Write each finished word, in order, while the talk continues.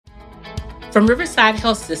From Riverside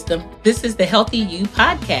Health System, this is the Healthy You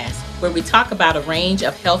podcast, where we talk about a range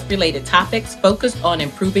of health-related topics focused on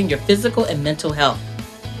improving your physical and mental health.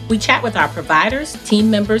 We chat with our providers,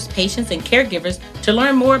 team members, patients, and caregivers to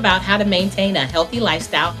learn more about how to maintain a healthy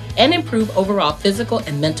lifestyle and improve overall physical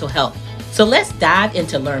and mental health. So let's dive in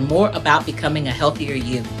to learn more about becoming a healthier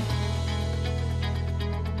you.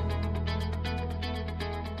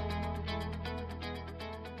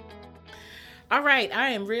 All right,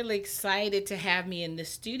 I am really excited to have me in the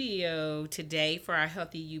studio today for our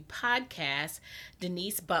Healthy You podcast,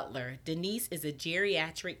 Denise Butler. Denise is a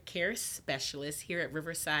Geriatric Care Specialist here at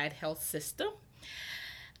Riverside Health System.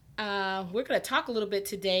 We're going to talk a little bit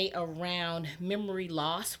today around memory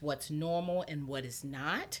loss, what's normal and what is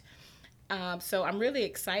not. So I'm really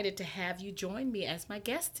excited to have you join me as my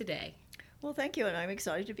guest today. Well, thank you, and I'm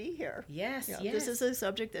excited to be here. Yes. This is a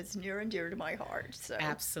subject that's near and dear to my heart. So.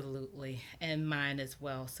 Absolutely, and mine as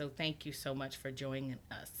well. So thank you so much for joining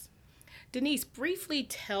us. Denise, briefly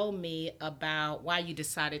tell me about why you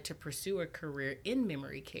decided to pursue a career in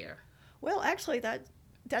memory care. Well, actually,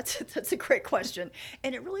 that's a great question,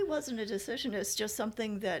 and it really wasn't a decision. It's just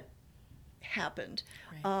something that happened,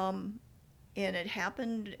 right. And it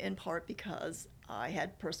happened in part because I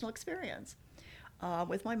had personal experience.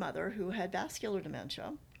 With my mother, who had vascular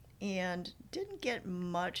dementia and didn't get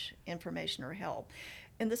much information or help.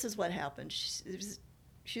 And this is what happened.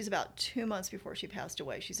 She's about 2 months before she passed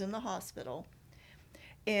away. She's in the hospital,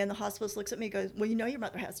 and the hospitalist looks at me and goes, well, you know your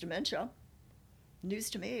mother has dementia.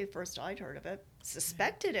 News to me, first I'd heard of it,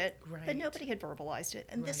 suspected it, right. But nobody had verbalized it,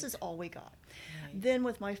 and right. This is all we got. Right. Then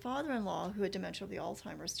with my father-in-law, who had dementia of the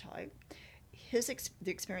Alzheimer's type,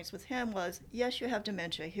 the experience with him was, yes, you have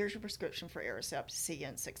dementia. Here's your prescription for Aricept. See you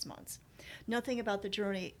in 6 months. Nothing about the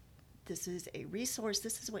journey. This is a resource.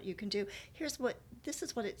 This is what you can do. This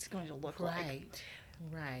is what it's going to look like.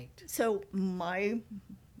 Right. So my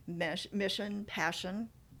mission, passion,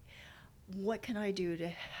 what can I do to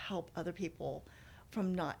help other people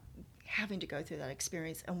from not having to go through that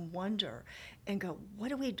experience and wonder and go,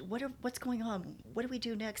 what's going on? What do we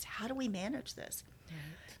do next? How do we manage this? Right.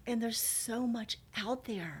 And there's so much out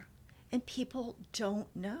there, and people don't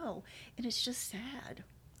know, and it's just sad.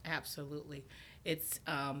 Absolutely. It's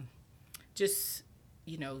just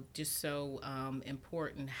so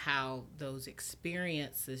important how those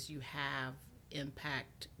experiences you have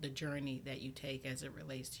impact the journey that you take as it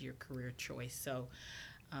relates to your career choice. So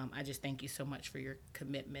I just thank you so much for your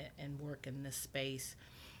commitment and work in this space.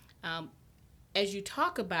 As you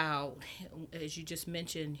talk about, as you just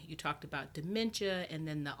mentioned, you talked about dementia and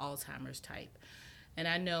then the Alzheimer's type. And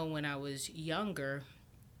I know when I was younger,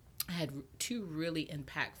 I had two really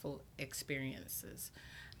impactful experiences.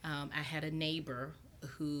 I had a neighbor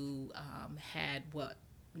who had what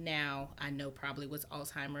now I know probably was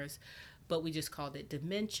Alzheimer's, but we just called it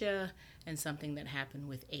dementia and something that happened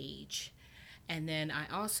with age. And then I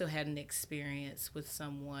also had an experience with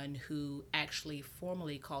someone who actually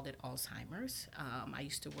formally called it Alzheimer's. I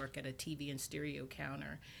used to work at a TV and stereo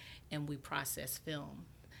counter, and we processed film.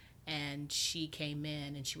 And she came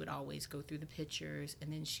in, and she would always go through the pictures,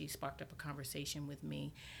 and then she sparked up a conversation with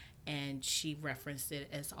me, and she referenced it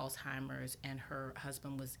as Alzheimer's, and her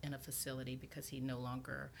husband was in a facility because she no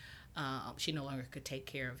longer could take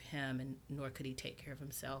care of him, and nor could he take care of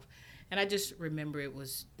himself. And I just remember it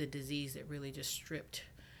was the disease that really just stripped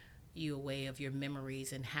you away of your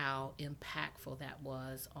memories and how impactful that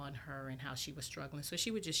was on her and how she was struggling. So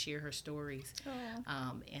she would just share her stories.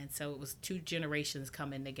 And so it was two generations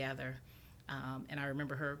coming together. And I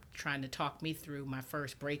remember her trying to talk me through my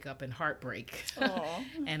first breakup and heartbreak.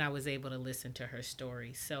 And I was able to listen to her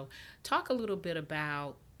story. So talk a little bit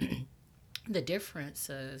about the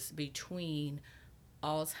differences between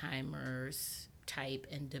Alzheimer's type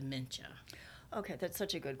and dementia. Okay, that's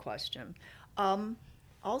such a good question.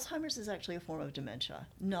 Alzheimer's is actually a form of dementia.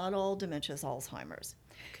 Not all dementia is Alzheimer's.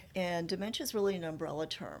 Okay. And dementia is really an umbrella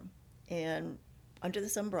term. And under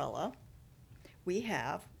this umbrella, we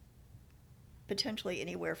have potentially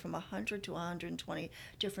anywhere from 100 to 120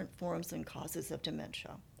 different forms and causes of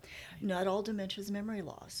dementia. Okay. Not all dementia is memory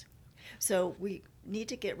loss. So we need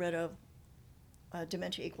to get rid of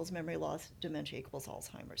dementia equals memory loss, dementia equals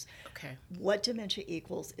Alzheimer's. Okay. What dementia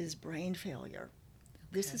equals is brain failure. Okay.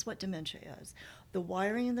 This is what dementia is. The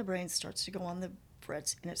wiring in the brain starts to go on the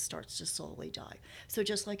frets, and it starts to slowly die. So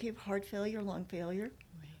just like you have heart failure, lung failure,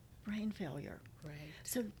 right. Brain failure. Right.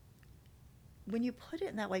 So when you put it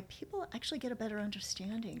in that way, people actually get a better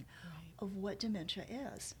understanding right. of what dementia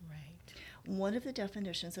is. Right. One of the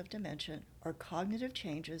definitions of dementia are cognitive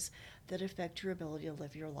changes that affect your ability to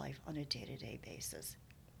live your life on a day-to-day basis.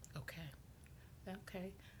 Okay.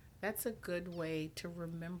 That's a good way to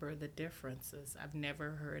remember the differences. I've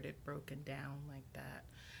never heard it broken down like that.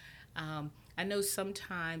 I know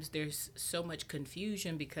sometimes there's so much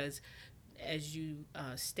confusion because, as you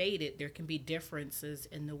stated, there can be differences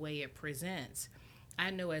in the way it presents. I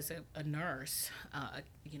know as a nurse,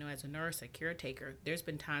 as a nurse, a caretaker, there's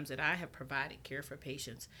been times that I have provided care for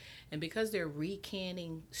patients, and because they're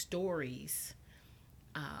recanting stories,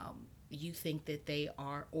 you think that they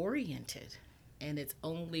are oriented, and it's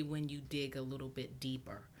only when you dig a little bit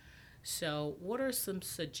deeper. So what are some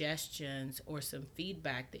suggestions or some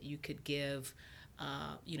feedback that you could give,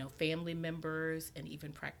 family members and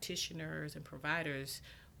even practitioners and providers?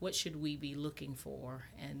 What should we be looking for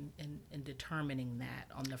and determining that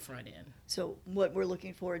on the front end? So what we're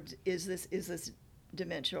looking for is this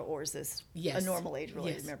dementia, or is this Yes. a normal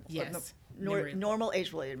age-related Yes. normal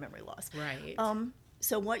age-related memory loss? Right.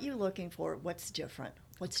 So what you're looking for, what's different,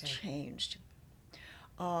 what's changed?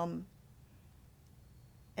 And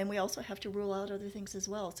we also have to rule out other things as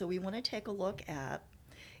well. So we want to take a look at,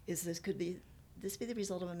 could this be the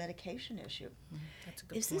result of a medication issue? That's a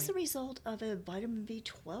good Is point. this a result of a vitamin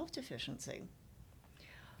B12 deficiency?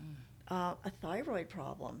 A thyroid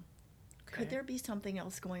problem? Could there be something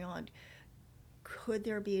else going on? Could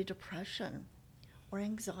there be a depression or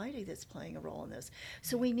anxiety that's playing a role in this?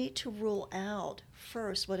 So we need to rule out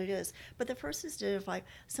first what it is. But the first is to identify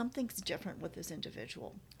something's different with this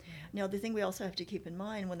individual. Now, the thing we also have to keep in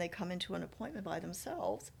mind when they come into an appointment by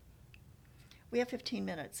themselves, we have 15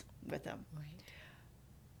 minutes with them. Right.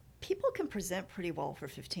 People can present pretty well for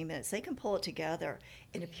 15 minutes. They can pull it together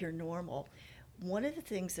and appear normal. One of the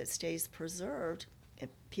things that stays preserved in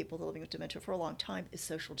people living with dementia for a long time is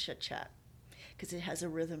social chit-chat, because it has a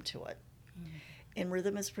rhythm to it. And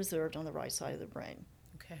rhythm is preserved on the right side of the brain.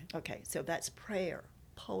 Okay, so that's prayer,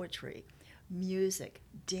 poetry, music,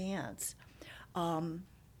 dance.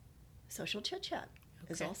 Social chit-chat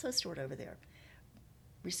is also stored over there.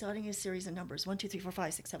 Reciting a series of numbers, 1, 2, 3, 4,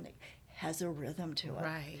 5, 6, 7, 8, has a rhythm to it.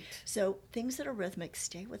 Right. So things that are rhythmic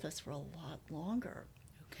stay with us for a lot longer.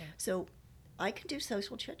 Okay. So I can do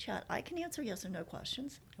social chit-chat. I can answer yes or no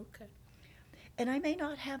questions. Okay. And I may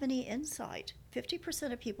not have any insight.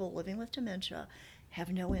 50% of people living with dementia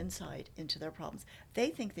have no insight into their problems. They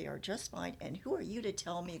think they are just fine, and who are you to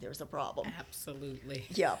tell me there's a problem? Absolutely.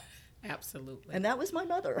 Yeah. Absolutely. And that was my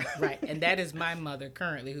mother. Right. And that is my mother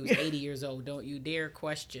currently, who's 80 years old. Don't you dare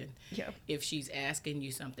question if she's asking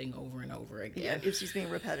you something over and over again. Yeah, if she's being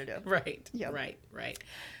repetitive. Right. Yeah. Right.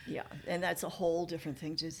 Yeah. And that's a whole different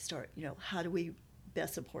thing to start, how do we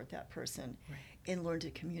best support that person and learn to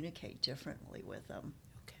communicate differently with them?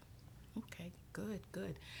 Okay.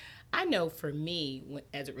 Good. I know for me,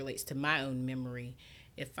 as it relates to my own memory,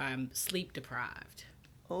 if I'm sleep deprived.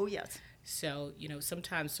 Oh, yes. So,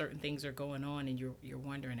 sometimes certain things are going on and you're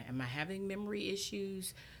wondering, am I having memory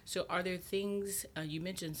issues? So are there things, you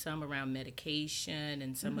mentioned some around medication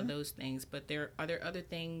and some of those things, but are there other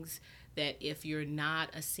things that if you're not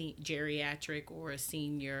a geriatric or a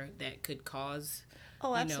senior that could cause?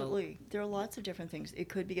 Oh, absolutely. There are lots of different things. It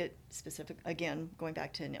could be a specific, again, going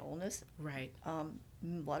back to an illness. Right. A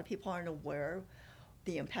lot of people aren't aware of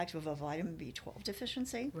the impact of a vitamin B12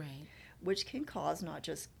 deficiency, Right. which can cause not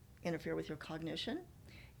just interfere with your cognition,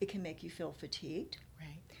 it can make you feel fatigued.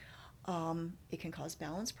 Right. It can cause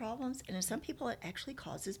balance problems, and in some people it actually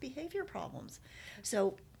causes behavior problems.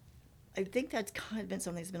 So I think that's kind of been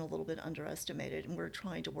something that's been a little bit underestimated, and we're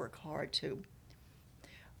trying to work hard to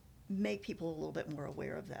make people a little bit more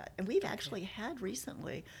aware of that. And we've actually had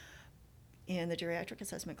recently in the geriatric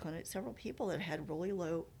assessment clinic several people that had really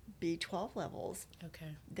low B12 levels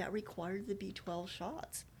that required the B12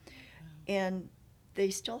 shots. And they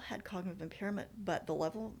still had cognitive impairment, but the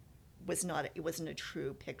level it wasn't a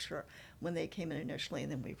true picture when they came in initially,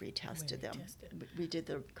 and then we retested them. We did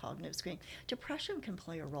the cognitive screen. Depression can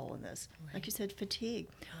play a role in this. Right. Like you said, fatigue.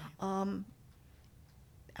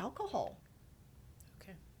 Alcohol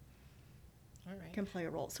All right. can play a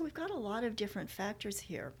role. So we've got a lot of different factors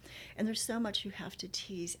here, and there's so much you have to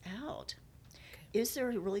tease out. Is there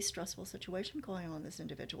a really stressful situation going on in this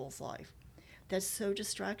individual's life that's so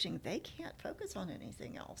distracting they can't focus on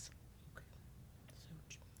anything else?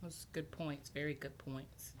 So those good points, very good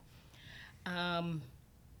points.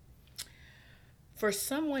 For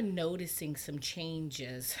someone noticing some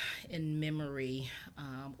changes in memory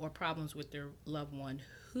or problems with their loved one,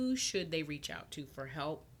 who should they reach out to for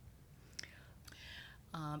help?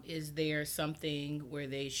 Is there something where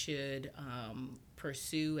they should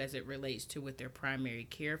pursue as it relates to with their primary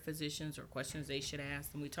care physicians, or questions they should ask?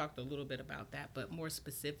 And we talked a little bit about that, but more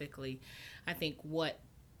specifically, I think what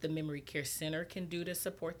the Memory Care Center can do to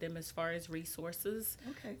support them as far as resources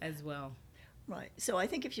as well. Right. So I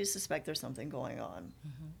think if you suspect there's something going on,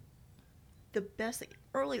 the best thing,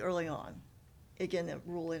 early on, again, the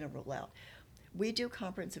rule in and rule out, we do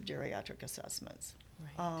comprehensive geriatric assessments.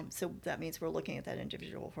 Right. So that means we're looking at that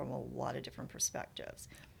individual from a lot of different perspectives.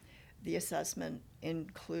 The assessment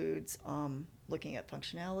includes looking at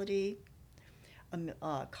functionality,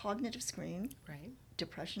 cognitive screen, Right.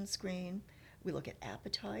 depression screen. We look at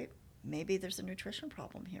appetite. Maybe there's a nutrition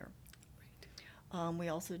problem here. Right. We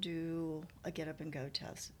also do a get up and go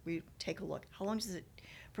test. We take a look. How long does it,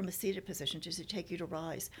 from a seated position, does it take you to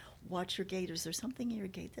rise? Watch your gait. Is there something in your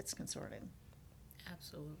gait that's concerning?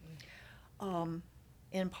 Absolutely.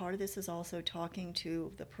 And part of this is also talking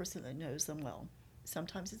to the person that knows them well.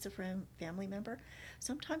 Sometimes it's a friend, family member.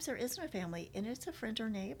 Sometimes there isn't a family, and it's a friend or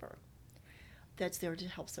neighbor that's there to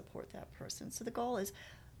help support that person. So the goal is,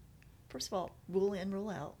 first of all, rule in, rule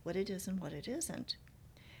out what it is and what it isn't.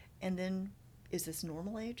 And then, is this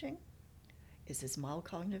normal aging? Is this mild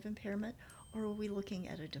cognitive impairment? Or are we looking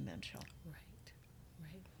at a dementia? Right.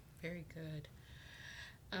 Right. Very good.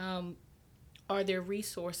 Are there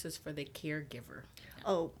resources for the caregiver?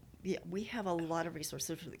 Oh, yeah, we have a lot of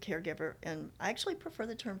resources for the caregiver, and I actually prefer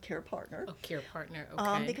the term care partner. Oh, care partner,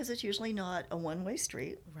 okay. Because it's usually not a one-way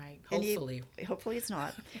street. Right, hopefully. Hopefully it's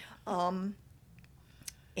not.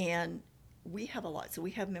 And we have a lot. So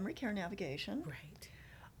we have memory care navigation. Right.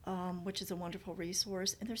 Which is a wonderful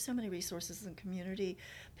resource. And there's so many resources in the community.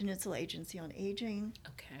 Peninsula Agency on Aging.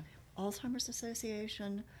 Okay. Alzheimer's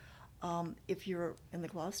Association. If you're in the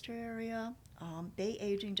Gloucester area, Bay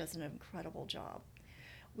Aging does an incredible job.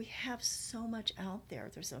 We have so much out there.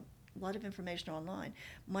 There's a lot of information online.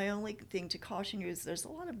 My only thing to caution you is there's a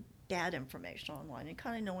lot of bad information online, and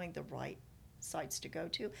kind of knowing the right sites to go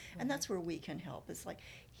to. And that's where we can help. It's like,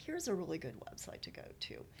 here's a really good website to go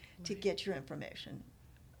to get your information.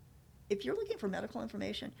 If you're looking for medical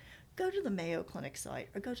information, go to the Mayo Clinic site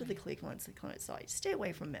or go to the Cleveland Clinic site. Stay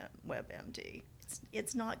away from WebMD.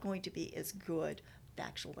 It's not going to be as good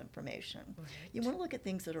factual information. Right. You want to look at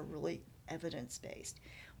things that are really evidence-based.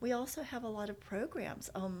 We also have a lot of programs.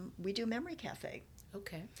 We do Memory Cafe.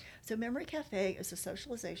 Okay. So Memory Cafe is a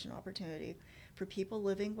socialization opportunity for people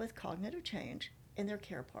living with cognitive change and their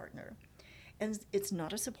care partner. And it's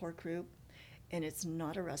not a support group, and it's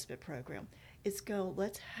not a respite program. It's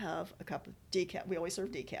let's have a cup of decaf. We always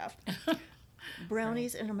serve decaf.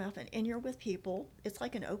 Brownies and a muffin. And you're with people. It's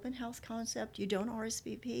like an open house concept. You don't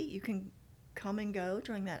RSVP. You can come and go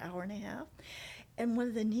during that hour and a half. And one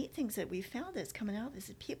of the neat things that we found that's coming out is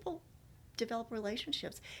that people develop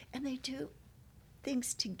relationships, and they do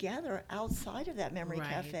things together outside of that memory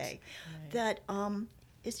cafe. That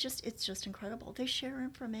it's just incredible. They share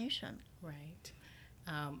information. Right.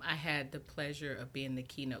 I had the pleasure of being the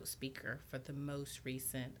keynote speaker for the most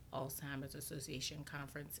recent Alzheimer's Association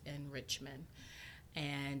conference in Richmond.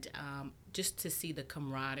 And just to see the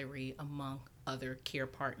camaraderie among other care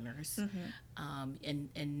partners,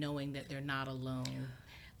 and knowing that they're not alone.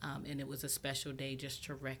 And it was a special day just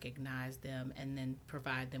to recognize them and then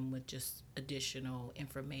provide them with just additional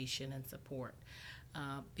information and support.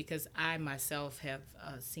 Because I myself have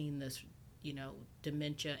seen this,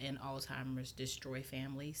 dementia and Alzheimer's destroy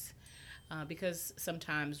families. Because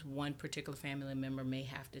sometimes one particular family member may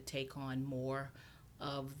have to take on more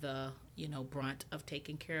of the, brunt of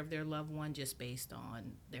taking care of their loved one just based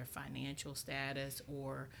on their financial status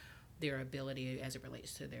or their ability as it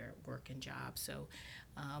relates to their work and job. So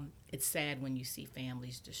it's sad when you see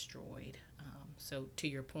families destroyed. So to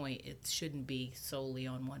your point, it shouldn't be solely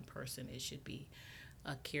on one person. It should be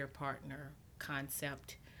a care partner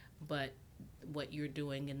concept. But what you're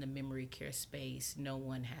doing in the memory care space, no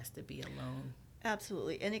one has to be alone.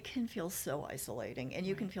 Absolutely. And it can feel so isolating. And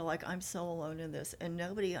you can feel like I'm so alone in this and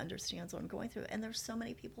nobody understands what I'm going through. And there's so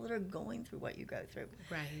many people that are going through what you go through.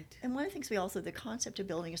 Right. And one of the things the concept of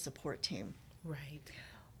building a support team. Right.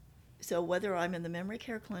 So whether I'm in the memory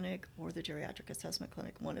care clinic or the geriatric assessment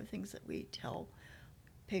clinic, one of the things that we tell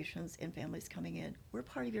patients and families coming in, we're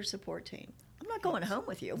part of your support team. I'm not going home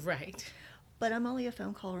with you. Right. But I'm only a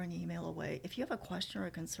phone call or an email away. If you have a question or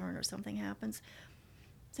a concern or something happens,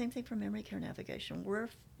 same thing for memory care navigation.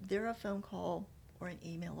 They're a phone call or an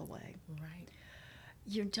email away. Right.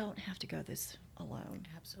 You don't have to go this alone.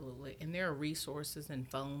 Absolutely. And there are resources and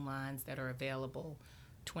phone lines that are available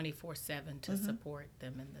 24/7 to support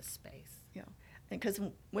them in this space. Yeah. And because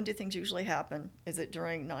when do things usually happen? Is it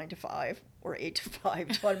during 9 to 5 or 8 to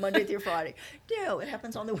 5 on Monday through Friday? No, it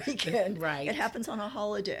happens on the weekend. Right. It happens on a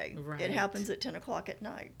holiday. Right. It happens at 10 o'clock at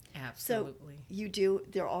night. Absolutely. So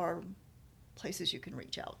there are places you can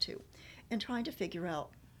reach out to, and trying to figure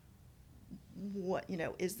out what,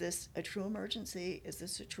 is this a true emergency? Is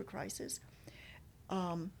this a true crisis?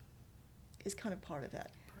 Is kind of part of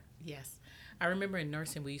that. Yes. I remember in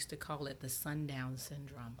nursing, we used to call it the sundown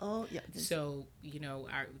syndrome. Oh, yeah. So,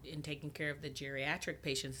 in taking care of the geriatric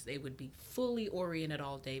patients, they would be fully oriented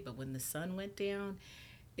all day, but when the sun went down,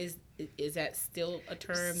 is that still a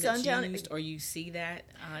term that's used, or you see that?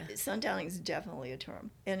 Sundowning is definitely a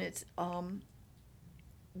term. And it's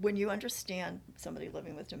when you understand somebody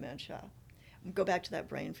living with dementia, go back to that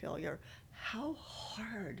brain failure, how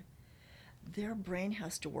hard their brain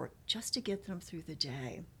has to work just to get them through the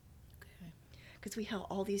day. Okay. Because we have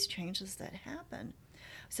all these changes that happen.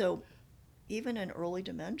 So even in early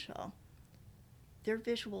dementia, their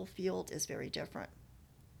visual field is very different.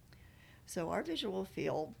 So our visual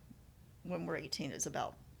field when we're 18 is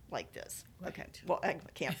about like this. Right. Okay. Well, I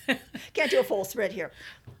can't do a full spread here.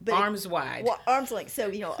 But arms wide. Well, arms length. So,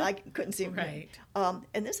 I couldn't see. Right.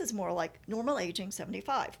 And this is more like normal aging,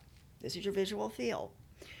 75. This is your visual field.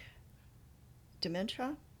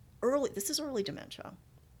 Dementia, this is early dementia.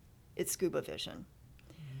 It's scuba vision.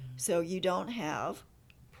 So you don't have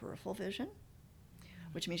peripheral vision,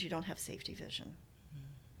 which means you don't have safety vision.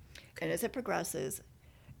 Okay. And as it progresses,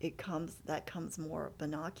 that comes more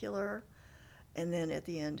binocular, and then at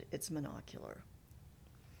the end, it's monocular.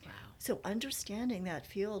 Wow. So understanding that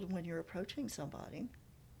field when you're approaching somebody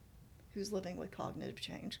who's living with cognitive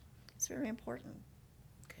change is very important.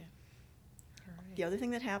 Okay. All right. The other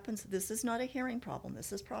thing that happens, this is not a hearing problem,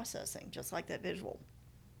 this is processing, just like that visual.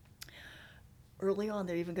 Early on,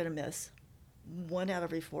 they're even going to miss 1 out of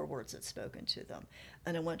every 4 words that's spoken to them.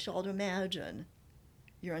 And I want you all to imagine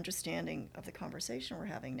your understanding of the conversation we're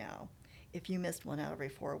having now. If you missed 1 out of every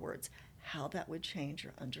 4 words, how that would change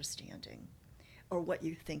your understanding or what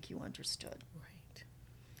you think you understood. Right.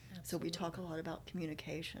 Absolutely. So we talk a lot about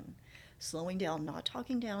communication, slowing down, not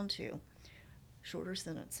talking down to, shorter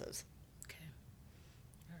sentences. Okay.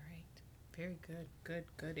 All right. Very good.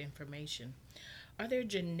 Good information. Are there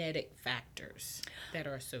genetic factors that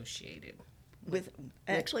are associated with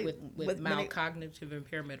mild cognitive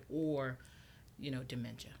impairment or,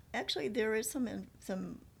 dementia? Actually, there is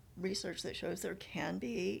some research that shows there can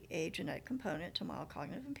be a genetic component to mild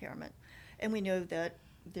cognitive impairment, and we know that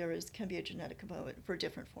can be a genetic component for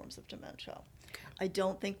different forms of dementia. Okay. I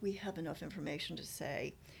don't think we have enough information to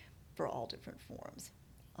say for all different forms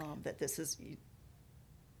that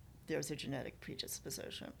there's a genetic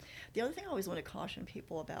predisposition. The other thing I always want to caution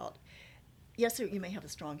people about, yes, you may have a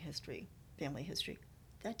strong family history.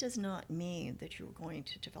 That does not mean that you're going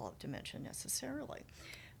to develop dementia necessarily.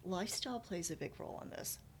 Lifestyle plays a big role in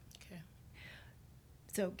this. Okay.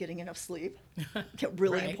 So getting enough sleep,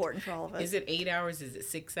 really Right. important for all of us. Is it 8 hours? Is it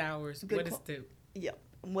 6 hours? Good What is the? Yeah.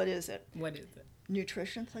 What is it? What is it?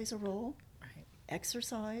 Nutrition plays a role. Right.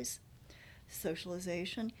 Exercise,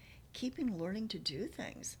 socialization, learning to do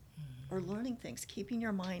things, or learning things, keeping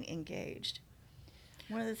your mind engaged.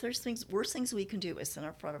 One of the worst things we can do is sit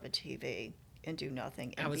in front of a TV and do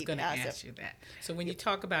nothing and I was be going to passive. ask you that. So when you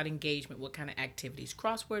talk about engagement, what kind of activities?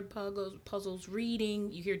 Crossword puzzles,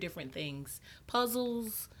 reading, you hear different things.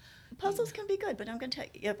 Puzzles Can be good, but I'm going to tell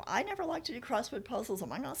you, if I never liked to do crossword puzzles,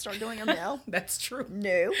 am I going to start doing them now? That's true.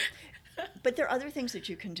 No. But there are other things that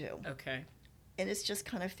you can do. Okay. And it's just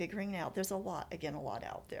kind of figuring out. There's a lot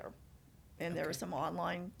out there. And there are some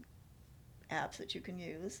online apps that you can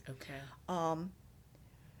use. Okay.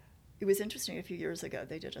 It was interesting, a few years ago,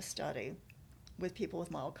 they did a study with people with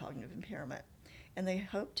mild cognitive impairment, and they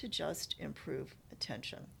hoped to just improve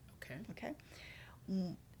attention. Okay?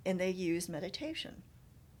 And they used meditation.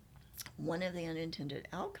 One of the unintended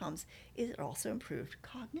outcomes is it also improved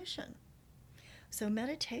cognition. So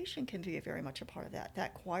meditation can be very much a part of that.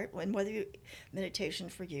 That quiet, and meditation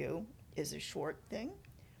for you is a short thing,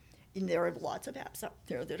 and there are lots of apps out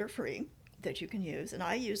there that are free that you can use, and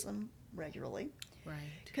I use them regularly. Right.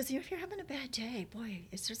 Because if you're having a bad day, boy,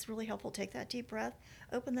 it's just really helpful. Take that deep breath,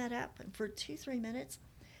 open that app, and for 2-3 minutes,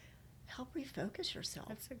 help refocus yourself.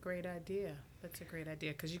 That's a great idea.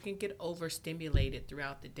 Because you can get overstimulated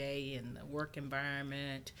throughout the day in the work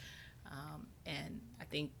environment. And I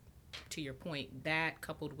think, to your point, that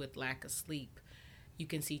coupled with lack of sleep, you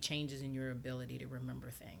can see changes in your ability to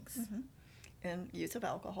remember things. Mm-hmm. And use of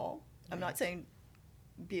alcohol. Right. I'm not saying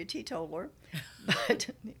be a teetotaler,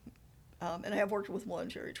 but... and I have worked with one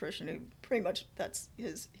geriatrician who pretty much that's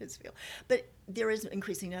his field. But there is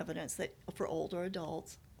increasing evidence that for older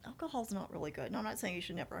adults, alcohol's not really good. And I'm not saying you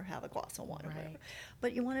should never have a glass of wine or whatever.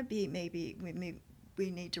 But you want to be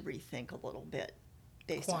we need to rethink a little bit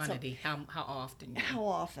based quantity, on how often. how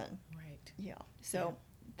often. Right. Yeah. So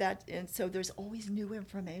And so there's always new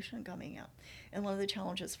information coming out. And one of the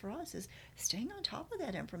challenges for us is staying on top of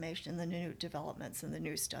that information and the new developments and the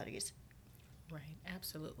new studies. Right,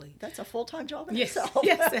 absolutely. That's a full-time job in yes, itself.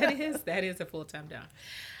 Yes, that is. That is a full-time job.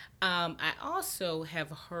 I also have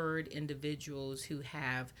heard individuals who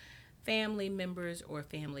have family members or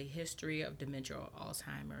family history of dementia or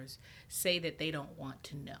Alzheimer's say that they don't want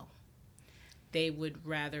to know. They would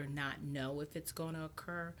rather not know if it's going to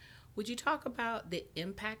occur. Would you talk about the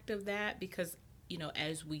impact of that? Because,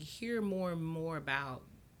 as we hear more and more about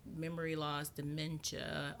memory loss,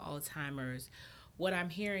 dementia, Alzheimer's, what I'm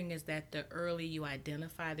hearing is that the early you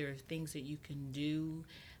identify, there are things that you can do,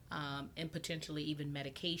 and potentially even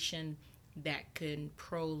medication that can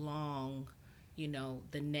prolong,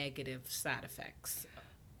 the negative side effects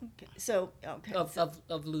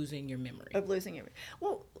of losing your memory. Of losing your memory.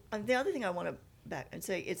 Well, the other thing I want to back and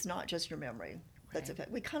say, it's not just your memory. That's a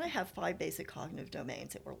fact. We kind of have 5 basic cognitive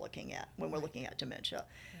domains that we're looking at when we're looking at dementia.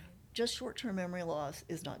 Right. Just short-term memory loss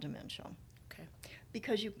is not dementia. Okay.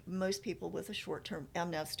 Because most people with a short-term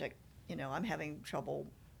amnestic, I'm having trouble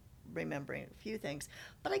remembering a few things,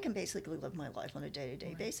 but I can basically live my life on a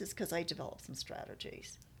day-to-day basis because I develop some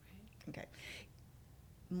strategies. Right. Okay.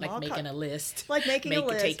 Like making a list. Like making a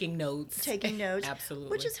list. Taking notes. Absolutely.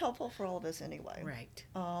 Which is helpful for all of us anyway. Right.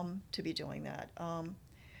 To be doing that.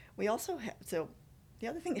 We also have, so the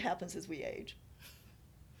other thing that happens as we age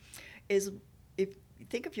is if you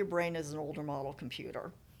think of your brain as an older model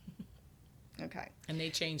computer. Okay. And they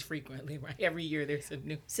change frequently, right? Every year there's a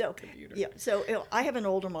new computer. Yeah. So I have an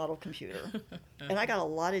older model computer, and I got a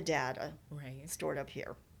lot of data stored up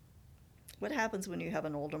here. What happens when you have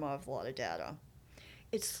an older model with a lot of data?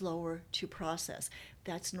 It's slower to process.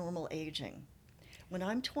 That's normal aging. When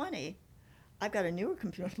I'm 20, I've got a newer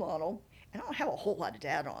computer model, and I don't have a whole lot of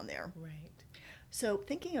data on there. Right. So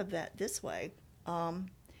thinking of that this way,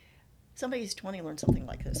 somebody who's 20 learned something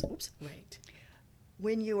like this. Oops. Right.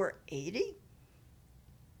 When you're 80,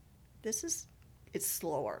 it's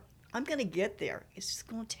slower. I'm going to get there. It's just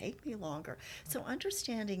going to take me longer. Right. So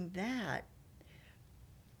understanding that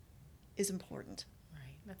is important.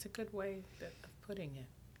 Right. That's a good way of putting it.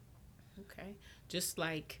 Okay. Just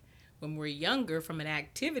like when we're younger, from an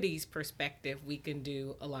activities perspective, we can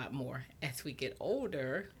do a lot more. As we get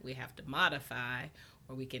older, we have to modify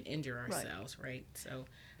or we can injure ourselves, right? So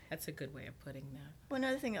that's a good way of putting that. One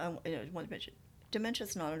other thing I want to mention, dementia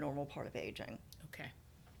is not a normal part of aging. Okay.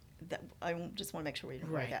 I just want to make sure we know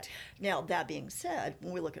that. Now, that being said,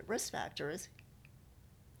 when we look at risk factors,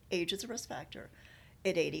 age is a risk factor.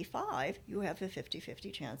 At 85, you have a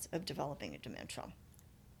 50-50 chance of developing a dementia. Wow.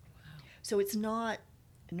 So it's not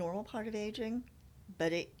a normal part of aging,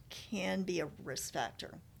 but it can be a risk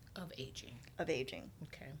factor. Of aging.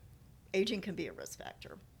 Okay. Aging can be a risk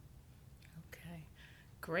factor. Okay.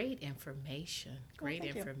 Great information. Great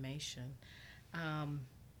information.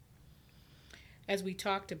 As we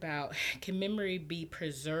talked about, can memory be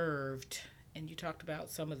preserved? And you talked about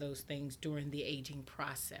some of those things during the aging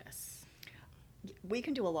process. We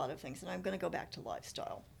can do a lot of things, and I'm going to go back to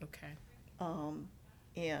lifestyle. Okay.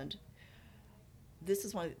 And this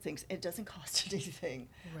is one of the things, it doesn't cost anything.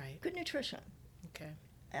 Right. Good nutrition. Okay.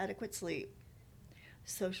 Adequate sleep.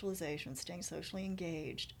 Socialization, staying socially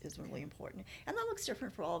engaged is really important. And that looks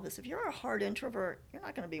different for all of us. If you're a hard introvert, you're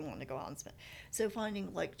not going to be wanting to go out and spend. So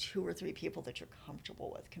finding like 2 or 3 people that you're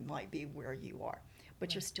comfortable with might be where you are,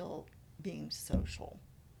 but you're still being social.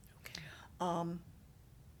 Okay.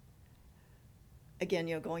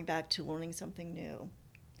 Again, going back to learning something new.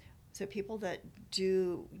 So people that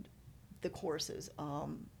do the courses,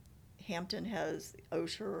 Hampton has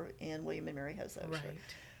Osher and William & Mary has Osher. Right.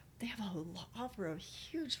 They have offer a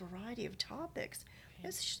huge variety of topics.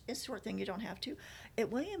 It's a short thing, you don't have to.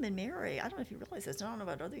 At William & Mary, I don't know if you realize this, I don't know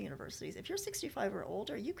about other universities, if you're 65 or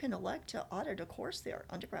older, you can elect to audit a course there,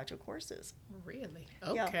 undergraduate courses. Really?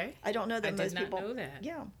 Okay. Yeah. I don't know that most people. I did not know that.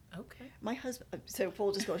 Yeah. Okay. My husband, so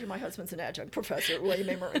full disclosure, my husband's an adjunct professor at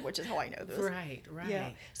William & Mary, which is how I know this. Right.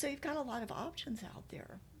 Yeah. So you've got a lot of options out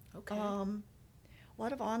there. Okay. A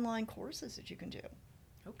lot of online courses that you can do.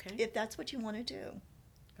 Okay. If that's what you want to do.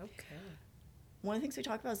 Okay. One of the things we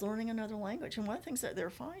talk about is learning another language. And one of the things that they're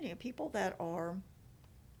finding, people that are,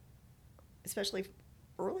 especially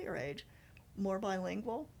earlier age, more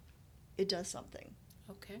bilingual, it does something.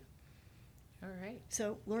 Okay. All right.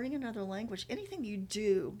 So learning another language, anything you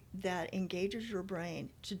do that engages your brain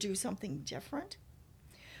to do something different.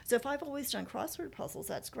 So if I've always done crossword puzzles,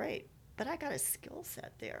 that's great. But I got a skill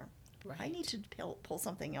set there. Right. I need to pull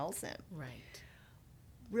something else in. Right.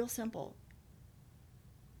 Real simple.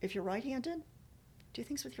 If you're right-handed, do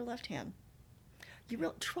things with your left hand.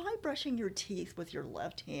 Try brushing your teeth with your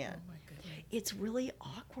left hand. Oh my goodness. It's really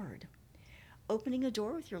awkward. Opening a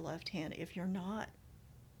door with your left hand, if you're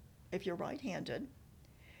right-handed,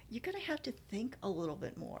 you're going to have to think a little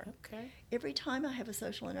bit more. Okay. Every time I have a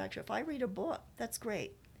social interaction, if I read a book, that's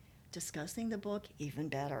great. Discussing the book, even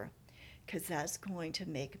better, because that's going to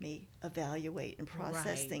make me evaluate and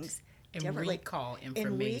process things and differently. recall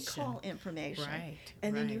information. Right.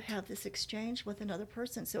 And then you have this exchange with another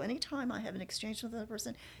person. So anytime I have an exchange with another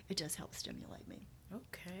person, it does help stimulate me.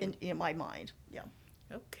 Okay. In my mind, yeah.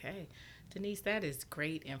 Okay. Denise, that is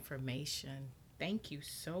great information. Thank you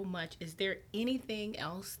so much. Is there anything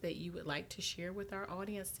else that you would like to share with our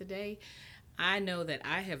audience today? I know that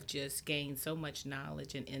I have just gained so much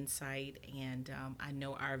knowledge and insight, and I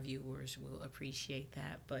know our viewers will appreciate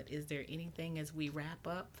that. But is there anything as we wrap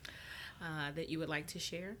up that you would like to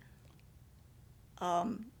share?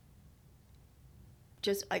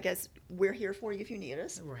 Just, I guess, we're here for you if you need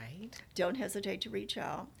us. Right. Don't hesitate to reach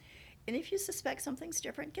out. And if you suspect something's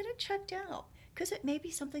different, get it checked out, because it may be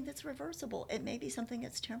something that's reversible. It may be something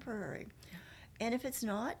that's temporary. Yeah. And if it's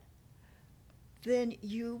not, then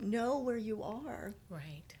you know where you are.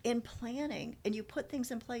 Right. In planning, and you put things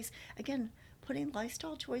in place. Again, putting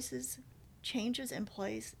lifestyle changes in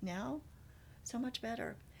place now, so much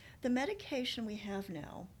better. The medication we have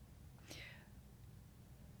now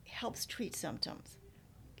helps treat symptoms.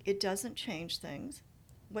 It doesn't change things.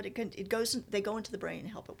 They go into the brain and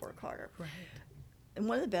help it work harder. Right. And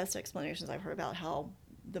one of the best explanations I've heard about how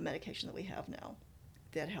the medication that we have now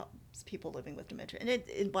that helps people living with dementia,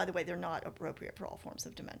 and by the way, they're not appropriate for all forms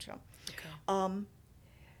of dementia. Okay.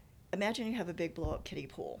 Imagine you have a big blow-up kiddie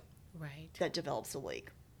pool. Right. That develops a leak,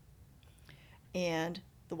 and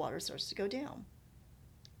the water starts to go down.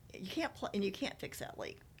 You can't fix that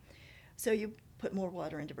leak, so you put more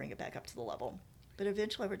water in to bring it back up to the level. But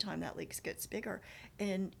eventually, over time, that leak gets bigger,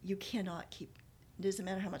 and you cannot keep. It doesn't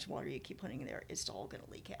matter how much water you keep putting in there; it's all going to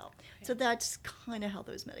leak out. Okay. So that's kind of how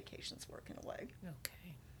those medications work in a way.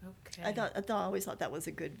 Okay. I always thought that was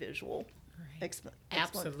a good visual. Right.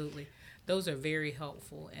 Absolutely. Those are very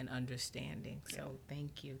helpful and understanding. So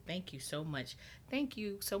Thank you so much. Thank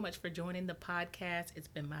you so much for joining the podcast. It's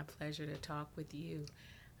been my pleasure to talk with you.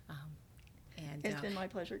 And it's been my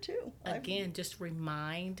pleasure too. Again, just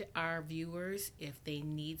remind our viewers, if they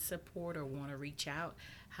need support or want to reach out,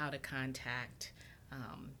 how to contact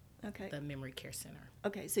the Memory Care Center.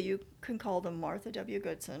 Okay, so you can call the Martha W.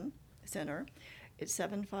 Goodson Center. It's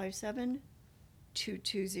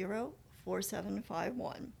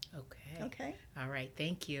 757-220-4751. Okay. All right.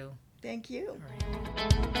 Thank you. Thank you. All right.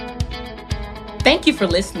 Thank you for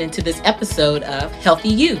listening to this episode of Healthy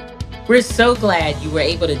You. We're so glad you were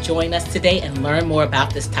able to join us today and learn more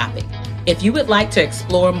about this topic. If you would like to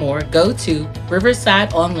explore more, go to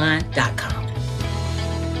riversideonline.com.